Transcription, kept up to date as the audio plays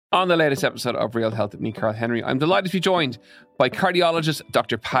On the latest episode of Real Health with me, Carl Henry, I'm delighted to be joined by cardiologist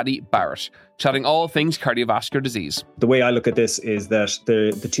Dr. Paddy Barrett, chatting all things cardiovascular disease. The way I look at this is that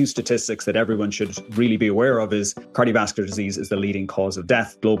the two statistics that everyone should really be aware of is cardiovascular disease is the leading cause of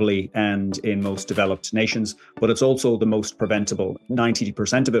death globally and in most developed nations, but it's also the most preventable.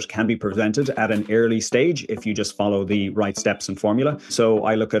 90% of it can be prevented at an early stage if you just follow the right steps and formula. So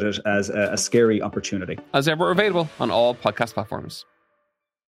I look at it as a scary opportunity. As ever, available on all podcast platforms.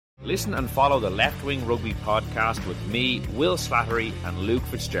 Listen and follow the Left Wing Rugby podcast with me, Will Slattery and Luke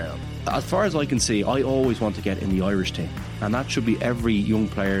Fitzgerald. As far as I can see, I always want to get in the Irish team. And that should be every young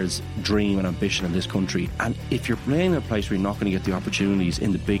player's dream and ambition in this country. And if you're playing in a place where you're not going to get the opportunities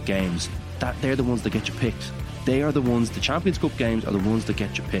in the big games, they're the ones that get you picked. They are the ones, the Champions Cup games are the ones that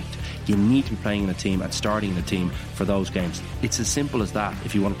get you picked. You need to be playing in a team and starting in a team for those games. It's as simple as that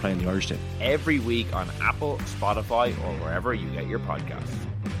if you want to play in the Irish team. Every week on Apple, Spotify or wherever you get your podcasts.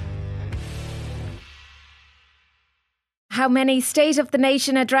 How many State of the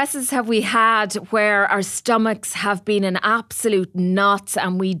Nation addresses have we had where our stomachs have been in absolute knots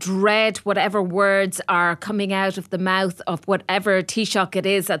and we dread whatever words are coming out of the mouth of whatever Taoiseach it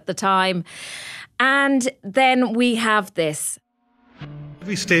is at the time? And then we have this.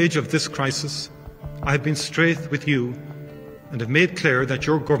 Every stage of this crisis, I have been straight with you and have made clear that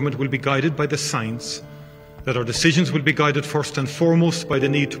your government will be guided by the science, that our decisions will be guided first and foremost by the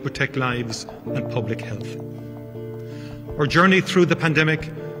need to protect lives and public health. Our journey through the pandemic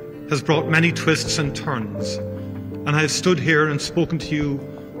has brought many twists and turns, and I have stood here and spoken to you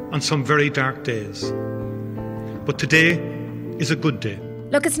on some very dark days. But today is a good day.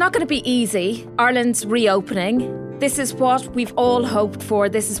 Look, it's not going to be easy. Ireland's reopening. This is what we've all hoped for.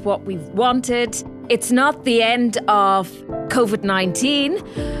 This is what we've wanted. It's not the end of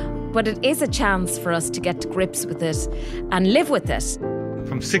COVID-19, but it is a chance for us to get to grips with it and live with it.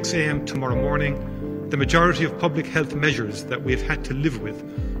 From 6 a.m. tomorrow morning, the majority of public health measures that we've had to live with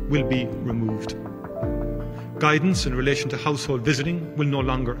will be removed. Guidance in relation to household visiting will no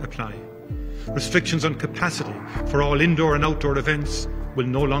longer apply. Restrictions on capacity for all indoor and outdoor events will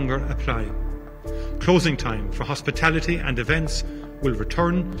no longer apply. Closing time for hospitality and events will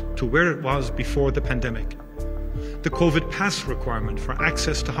return to where it was before the pandemic. The COVID pass requirement for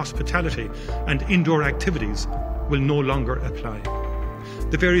access to hospitality and indoor activities will no longer apply.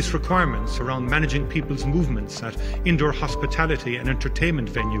 The various requirements around managing people's movements at indoor hospitality and entertainment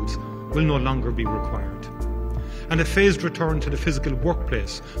venues will no longer be required. And a phased return to the physical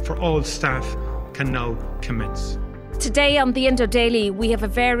workplace for all staff can now commence. Today on the Indo Daily, we have a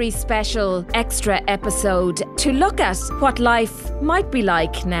very special extra episode to look at what life might be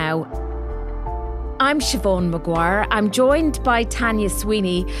like now. I'm Siobhan Maguire. I'm joined by Tanya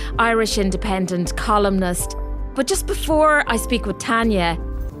Sweeney, Irish Independent columnist. But just before I speak with Tanya,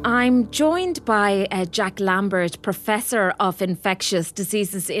 I'm joined by Jack Lambert, Professor of Infectious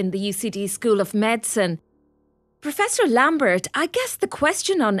Diseases in the UCD School of Medicine. Professor Lambert, I guess the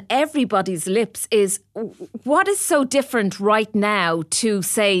question on everybody's lips is, what is so different right now to,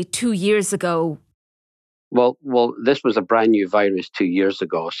 say, 2 years ago? Well, this was a brand new virus 2 years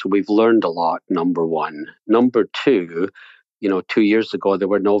ago, so we've learned a lot, number one. Number two, 2 years ago, there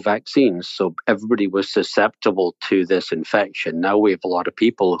were no vaccines, so everybody was susceptible to this infection. Now we have a lot of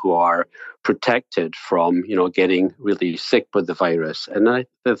people who are protected from, getting really sick with the virus. And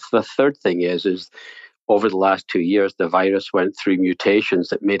the third thing is over the last 2 years, the virus went through mutations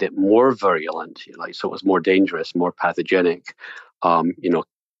that made it more virulent, so it was more dangerous, more pathogenic,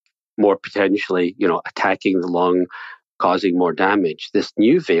 more potentially, attacking the lung, causing more damage. This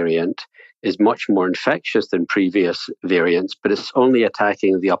new variant is much more infectious than previous variants, but it's only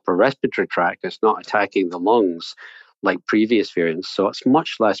attacking the upper respiratory tract. It's not attacking the lungs like previous variants, so it's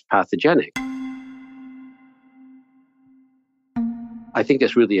much less pathogenic. I think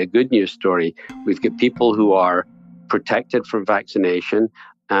it's really a good news story. We've got people who are protected from vaccination,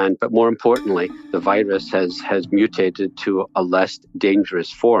 but more importantly, the virus has mutated to a less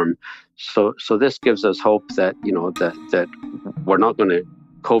dangerous form. So this gives us hope that that we're not going to.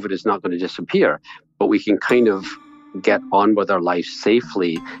 COVID is not going to disappear, but we can kind of get on with our life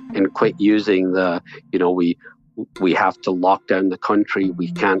safely and quit using we have to lock down the country.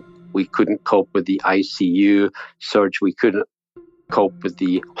 We couldn't cope with the ICU surge. We couldn't cope with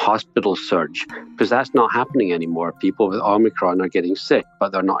the hospital surge because that's not happening anymore. People with Omicron are getting sick,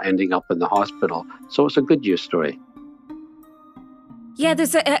 but they're not ending up in the hospital. So it's a good news story. Yeah,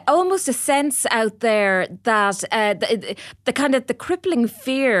 there's almost a sense out there that the kind of the crippling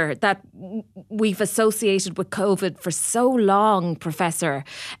fear that we've associated with COVID for so long, Professor,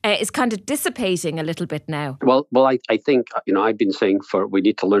 is kind of dissipating a little bit now. Well, I think, I've been saying we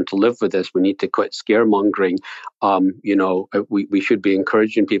need to learn to live with this. We need to quit scaremongering. We should be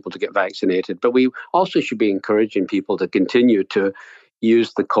encouraging people to get vaccinated, but we also should be encouraging people to continue to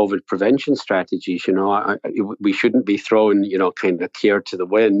use the COVID prevention strategies. We shouldn't be throwing, kind of care to the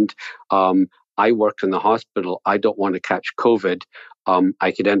wind. I work in the hospital. I don't want to catch COVID.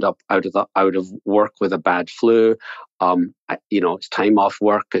 I could end up out of work with a bad flu. It's time off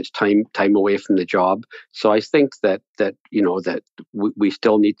work. It's time away from the job. So I think that we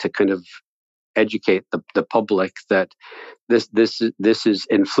still need to kind of educate the public that this is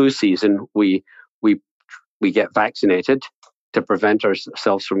in flu season. We get vaccinated to prevent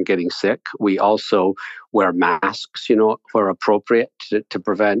ourselves from getting sick. We also wear masks, where appropriate to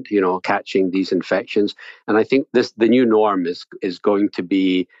prevent, catching these infections. And I think the new norm is going to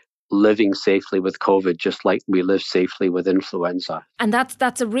be living safely with COVID, just like we live safely with influenza. And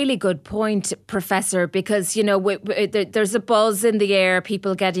that's a really good point, Professor, because, there's a buzz in the air,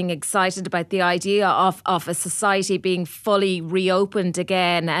 people getting excited about the idea of a society being fully reopened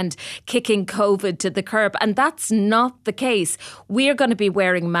again and kicking COVID to the curb. And that's not the case. We are going to be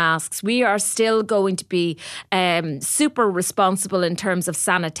wearing masks. We are still going to be super responsible in terms of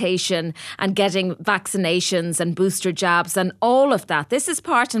sanitation and getting vaccinations and booster jabs and all of that. This is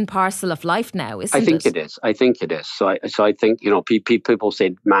part and parcel of life now, isn't it? I think it is. So I think, people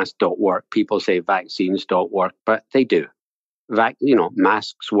say masks don't work. People say vaccines don't work, but they do.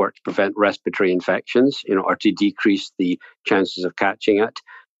 Masks work to prevent respiratory infections, or to decrease the chances of catching it.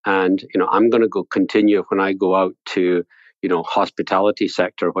 And, I'm going to continue when I go out to, hospitality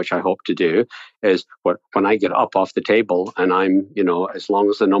sector, which I hope to do, is when I get up off the table and I'm, as long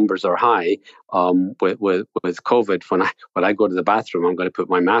as the numbers are high, with COVID, when I go to the bathroom, I'm going to put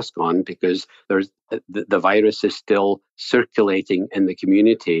my mask on because the virus is still circulating in the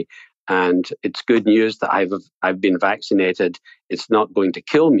community. And it's good news that I've been vaccinated. It's not going to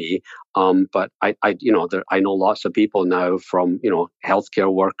kill me, but I know lots of people now from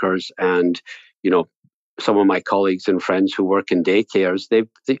healthcare workers and some of my colleagues and friends who work in daycares. They're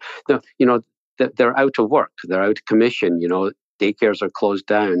out of work. They're out of commission. Daycares are closed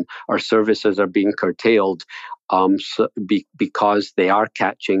down. Our services are being curtailed because they are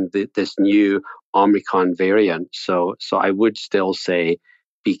catching this new Omicron variant. So I would still say,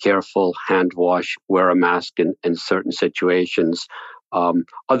 be careful, hand wash, wear a mask in certain situations.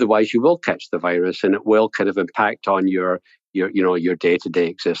 Otherwise, you will catch the virus, and it will kind of impact on your day-to-day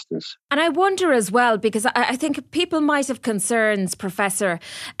existence. And I wonder as well, because I think people might have concerns, Professor,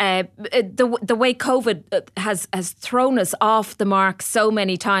 the way COVID has thrown us off the mark so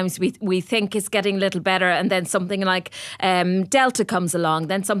many times. We think it's getting a little better, and then something like Delta comes along,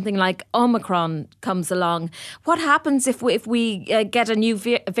 then something like Omicron comes along. What happens if we get a new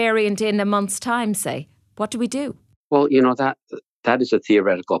variant in a month's time, say? What do we do? Well, that is a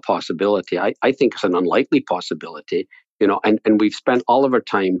theoretical possibility. I think it's an unlikely possibility. And we've spent all of our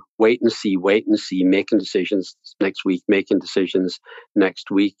time wait and see, making decisions next week, making decisions next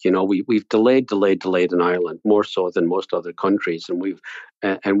week. We've delayed in Ireland more so than most other countries, and we've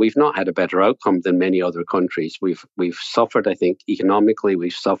not had a better outcome than many other countries. We've suffered, I think, economically.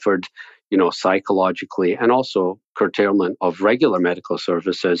 We've suffered, psychologically, and also curtailment of regular medical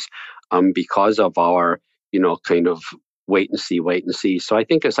services because of our, kind of wait and see. So I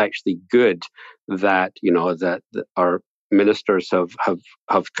think it's actually good that that our ministers have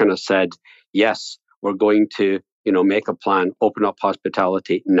kind of said, yes, we're going to make a plan, open up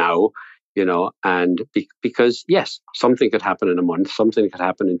hospitality now, and because yes, something could happen in a month, something could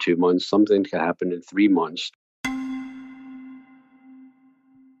happen in 2 months, something could happen in 3 months.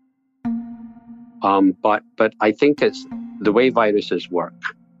 But I think it's the way viruses work.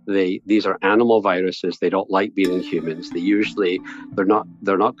 These are animal viruses. They don't like being in humans. They're not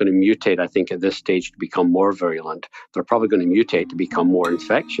going to mutate, I think, at this stage to become more virulent. They're probably going to mutate to become more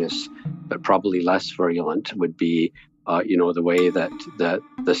infectious, but probably less virulent would be, the way that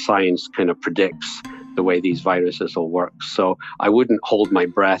the science kind of predicts the way these viruses will work. So I wouldn't hold my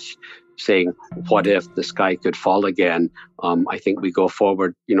breath saying, what if the sky could fall again? I think we go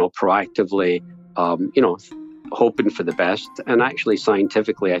forward, proactively, hoping for the best. And actually,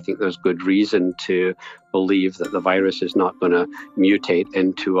 scientifically, I think there's good reason to believe that the virus is not going to mutate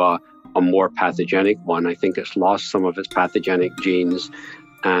into a more pathogenic one. I think it's lost some of its pathogenic genes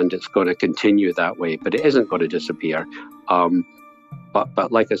and it's going to continue that way, but it isn't going to disappear.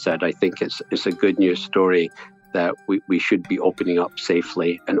 But like I said, I think it's a good news story that we should be opening up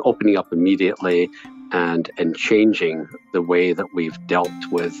safely and opening up immediately and changing the way that we've dealt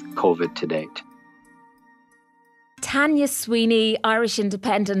with COVID to date. Tanya Sweeney, Irish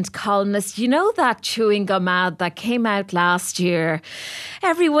Independent columnist. You know that chewing gum ad that came out last year?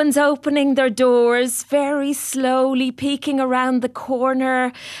 Everyone's opening their doors very slowly, peeking around the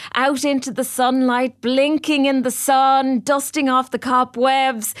corner, out into the sunlight, blinking in the sun, dusting off the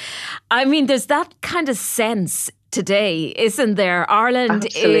cobwebs. I mean, there's that kind of sense today, isn't there? Ireland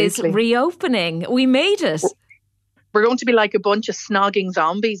is reopening. We made it. We're going to be like a bunch of snogging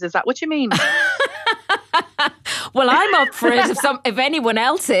zombies. Is that what you mean? Well, I'm up for it if anyone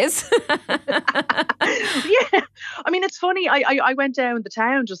else is. Yeah. I mean, it's funny. I went down the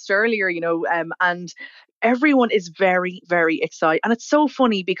town just earlier, and everyone is very, very excited. And it's so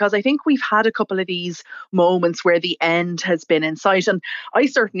funny because I think we've had a couple of these moments where the end has been in sight. And I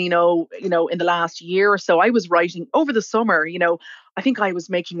certainly know, in the last year or so, I was writing over the summer, I think I was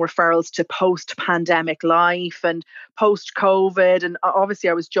making referrals to post-pandemic life and post-COVID. And obviously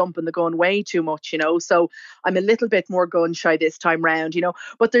I was jumping the gun way too much, so I'm a little bit more gun shy this time round,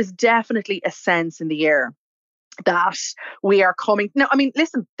 but there's definitely a sense in the air that we are coming. No, I mean,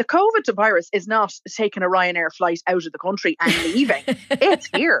 listen, the COVID virus is not taking a Ryanair flight out of the country and leaving. It's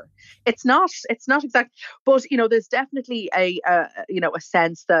here. It's not exact. But, there's definitely a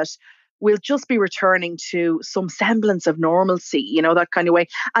sense that we'll just be returning to some semblance of normalcy, that kind of way.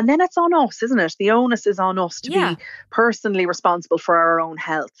 And then it's on us, isn't it? The onus is on us to be personally responsible for our own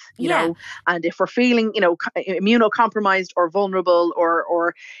health, you know. And if we're feeling, immunocompromised or vulnerable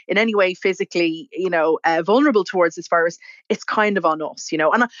or in any way physically, vulnerable towards this virus, it's kind of on us,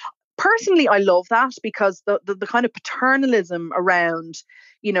 And personally, I love that because the kind of paternalism around,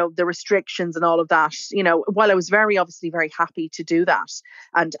 the restrictions and all of that, while I was very happy to do that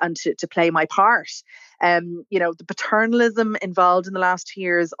and to play my part, the paternalism involved in the last 2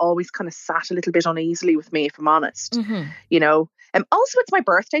 years always kind of sat a little bit uneasily with me, if I'm honest, Also, it's my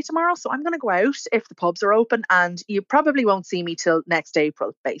birthday tomorrow, so I'm going to go out if the pubs are open, and you probably won't see me till next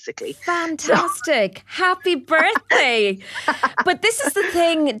April, basically. Fantastic. So. Happy birthday. But this is the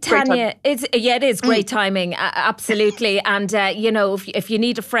thing, Tanya. It is great timing, absolutely. And, if you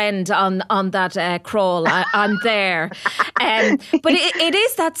need a friend on that crawl, I'm there. But it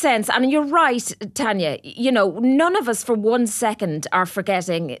is that sense. And you're right, Tanya. None of us for 1 second are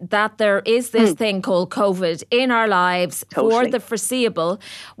forgetting that there is this thing called COVID in our lives for the foreseeable.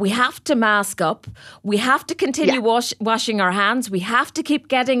 We have to mask up. We have to continue washing our hands. We have to keep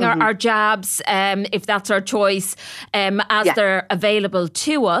getting our jabs if that's our choice as they're available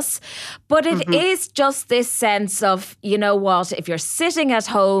to us. But it is just this sense of, if you're sitting at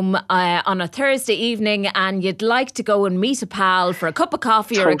home on a Thursday evening and you'd like to go and meet a pal for a cup of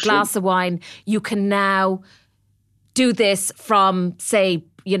coffee or a glass of wine, you can now do this from, say,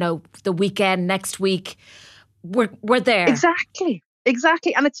 the weekend next week. We're there. Exactly.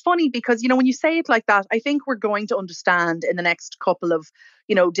 And it's funny because, when you say it like that, I think we're going to understand in the next couple of,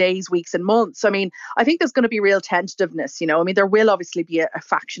 days, weeks and months. I mean, I think there's going to be real tentativeness, there will obviously be a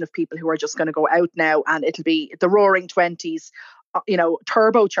faction of people who are just going to go out now and it'll be the roaring 20s,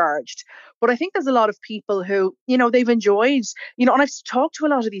 turbocharged. But I think there's a lot of people who, they've enjoyed, and I've talked to a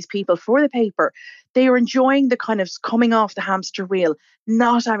lot of these people for the paper. They are enjoying the kind of coming off the hamster wheel,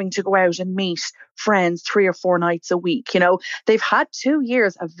 not having to go out and meet friends 3 or 4 nights a week. They've had 2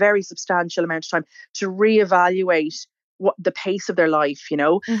 years, a very substantial amount of time to reevaluate what the pace of their life,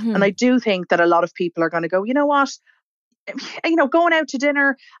 And I do think that a lot of people are going to go, you know what? Going out to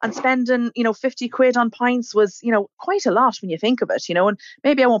dinner and spending, 50 quid on pints was, quite a lot when you think of it, and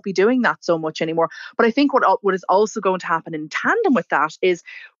maybe I won't be doing that so much anymore. But I think what is also going to happen in tandem with that is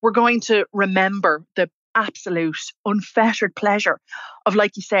we're going to remember the absolute unfettered pleasure of,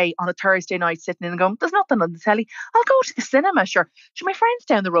 like you say, on a Thursday night sitting in and going, there's nothing on the telly. I'll go to the cinema, sure. My friend's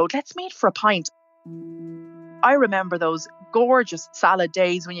down the road. Let's meet for a pint. I remember those gorgeous salad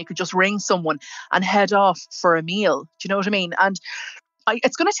days when you could just ring someone and head off for a meal. Do you know what I mean? And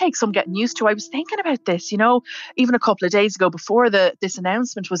it's going to take some getting used to. I was thinking about this, even a couple of days ago before this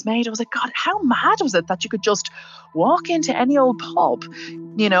announcement was made. I was like, God, how mad was it that you could just walk into any old pub,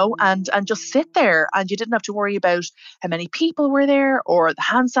 and just sit there and you didn't have to worry about how many people were there or the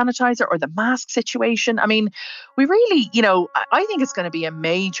hand sanitizer or the mask situation. I mean, we really, I think it's going to be a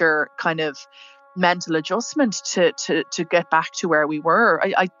major kind of mental adjustment to get back to where we were.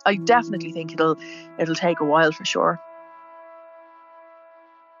 I definitely think it'll take a while for sure.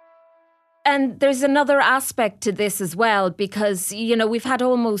 And there's another aspect to this as well, because, you know, we've had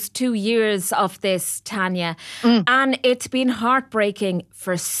almost 2 years of this, Tanya, and it's been heartbreaking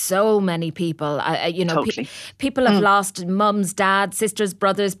for so many people. You know, Totally. People have lost mums, dads, sisters,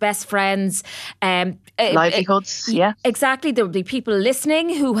 brothers, best friends. Livelihoods, yeah. Exactly. There will be people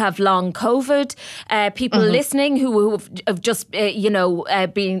listening who have long COVID, people listening who have just,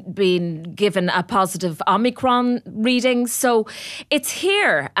 been given a positive Omicron reading. So it's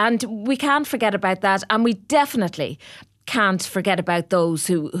here, and we can't forget about that. And we definitely can't forget about those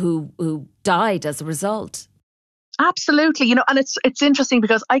who died as a result. Absolutely. You know, and it's interesting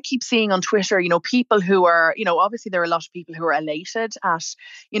because I keep seeing on Twitter, you know, people who are, you know, obviously there are a lot of people who are elated at,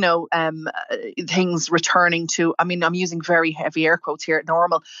 you know, things returning to, I mean, I'm using very heavy air quotes here,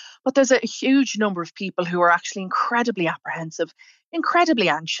 normal, but there's a huge number of people who are actually incredibly apprehensive, incredibly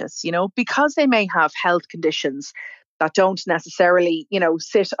anxious, you know, because they may have health conditions that don't necessarily, you know,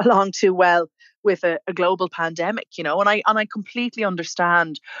 sit along too well with a global pandemic, you know, and I completely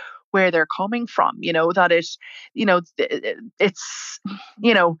understand where they're coming from, you know, that it's, you know,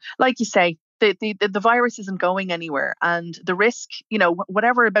 like you say, the virus isn't going anywhere, and the risk, you know,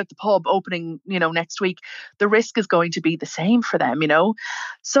 whatever about the pub opening, you know, next week, the risk is going to be the same for them, you know.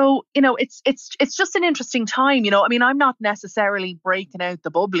 So, you know, it's just an interesting time, you know. I mean, I'm not necessarily breaking out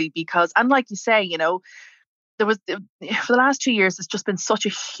the bubbly because, and like you say, you know, for the last 2 years, it's just been such a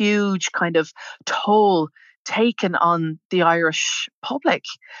huge kind of toll taken on the Irish public,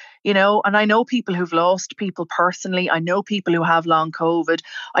 you know, and I know people who've lost people personally. I know people who have long COVID.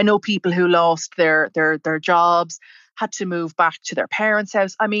 I know people who lost their jobs, had to move back to their parents'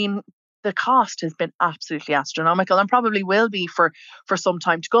 house. I mean, the cost has been absolutely astronomical and probably will be for some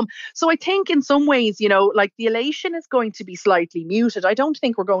time to come. So I think in some ways, you know, like the elation is going to be slightly muted. I don't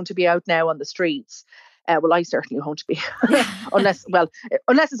think we're going to be out now on the streets. Well, I certainly won't be, unless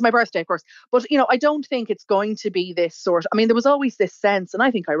it's my birthday, of course. But, you know, I don't think it's going to be this sort. I mean, there was always this sense, and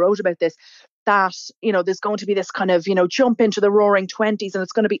I think I wrote about this, that, you know, there's going to be this kind of, you know, jump into the roaring 20s and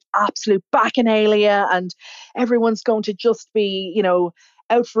it's going to be absolute bacchanalia and everyone's going to just be, you know,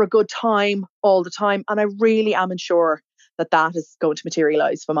 out for a good time all the time. And I really am unsure that is going to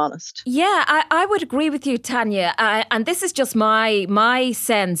materialise, if I'm honest. Yeah, I would agree with you, Tanya. And this is just my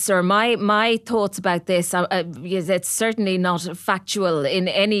sense or my thoughts about this. It's certainly not factual in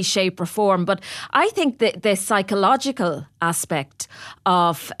any shape or form, but I think that the psychological aspect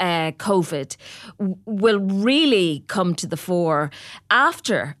of COVID will really come to the fore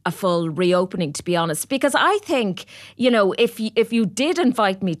after a full reopening, to be honest. Because I think, you know, if you did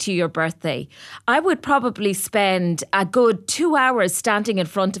invite me to your birthday, I would probably spend a good 2 hours standing in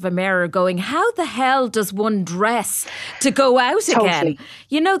front of a mirror going, how the hell does one dress to go out again?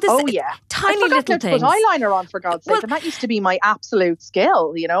 You know, this tiny little things. Put eyeliner on, for God's sake. And that used to be my absolute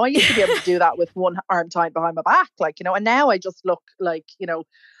skill, you know. I used to be able to do that with one arm tied behind my back, like, you know, and now I just look like, you know,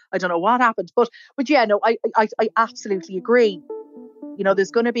 I don't know what happened. But yeah, no, I absolutely agree. You know,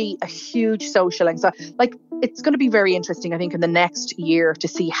 there's going to be a huge social anxiety. Like, it's going to be very interesting, I think, in the next year to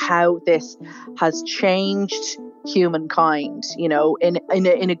see how this has changed humankind, you know, in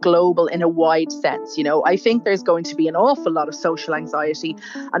a global, in a wide sense. You know, I think there's going to be an awful lot of social anxiety,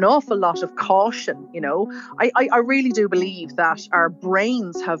 an awful lot of caution. You know, I really do believe that our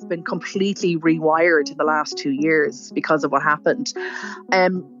brains have been completely rewired in the last 2 years because of what happened.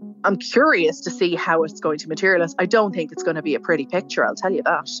 I'm curious to see how it's going to materialize. I don't think it's going to be a pretty picture, I'll tell you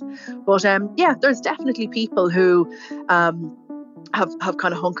that. But yeah, there's definitely people who have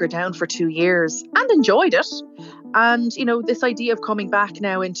kind of hunkered down for 2 years and enjoyed it. And, you know, this idea of coming back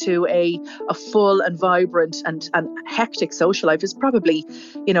now into a full and vibrant and hectic social life is probably,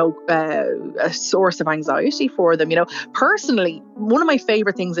 you know, a source of anxiety for them. You know, personally, one of my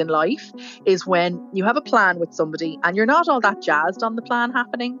favorite things in life is when you have a plan with somebody and you're not all that jazzed on the plan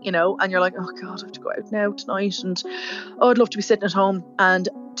happening, you know, and you're like, oh God, I have to go out now tonight and I'd love to be sitting at home. And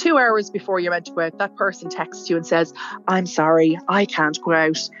 2 hours before you're meant to go out, that person texts you and says, I'm sorry, I can't go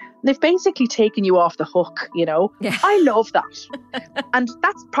out. They've basically taken you off the hook, you know. Yeah. I love that. And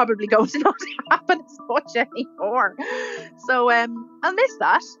that's probably going to not happen as much anymore. So I'll miss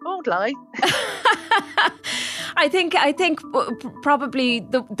that, won't lie. I think probably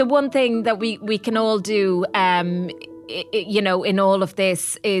the one thing that we can all do you know, in all of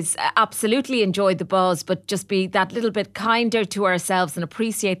this is absolutely enjoy the buzz, but just be that little bit kinder to ourselves and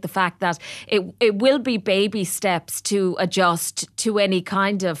appreciate the fact that it will be baby steps to adjust to any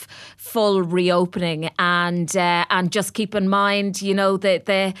kind of full reopening, and just keep in mind, you know,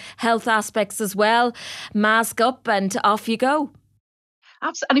 the health aspects as well. Mask up and off you go.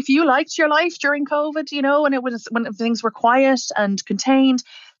 And if you liked your life during COVID, you know, and it was when things were quiet and contained,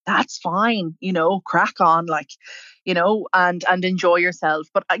 that's fine, crack on, and enjoy yourself.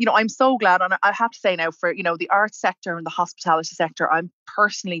 But, I'm so glad. And I have to say now, for, the arts sector and the hospitality sector, I'm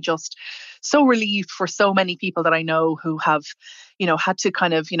personally just so relieved for so many people that I know who have, had to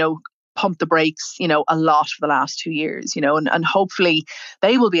kind of, pump the brakes, a lot for the last 2 years, and hopefully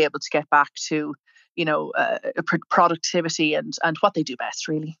they will be able to get back to, productivity and what they do best,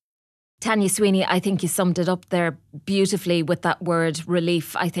 really. Tanya Sweeney, I think you summed it up there beautifully with that word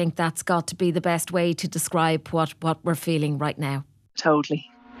relief. I think that's got to be the best way to describe what we're feeling right now. Totally.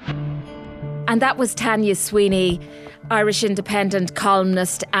 And that was Tanya Sweeney, Irish Independent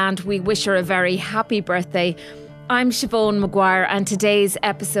columnist, and we wish her a very happy birthday. I'm Siobhan Maguire, and today's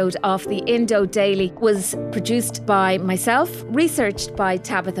episode of the Indo Daily was produced by myself, researched by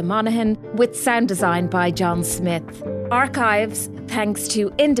Tabitha Monaghan, with sound design by John Smith. Archives thanks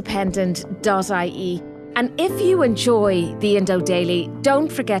to independent.ie. And if you enjoy the Indo Daily, don't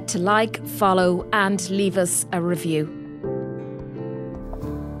forget to like, follow and leave us a review.